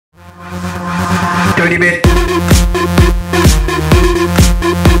dirty bit.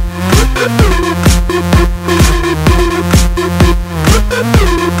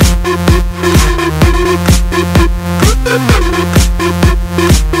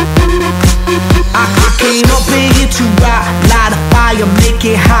 I came up in here to rock, light a fire, make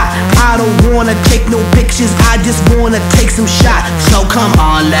it hot. I don't wanna take no pictures, I just wanna take some shots. So come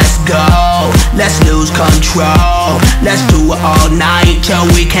on, let's go, let's lose control. Let's do it all night till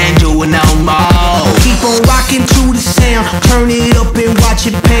we can't do it no more. Keep on rocking to the sound, turn it up and watch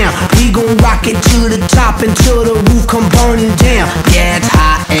it pound. We gon' rock it to the top until the roof come burning down. Yeah, it's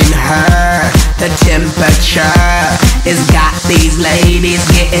hot in her, the temperature has got these ladies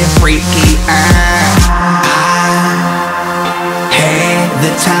getting freakier. I had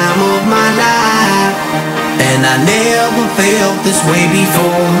the time of my life, and I never felt this way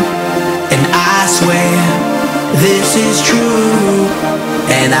before. And I swear this is true,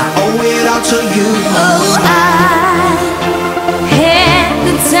 and I owe it all to you. Oh,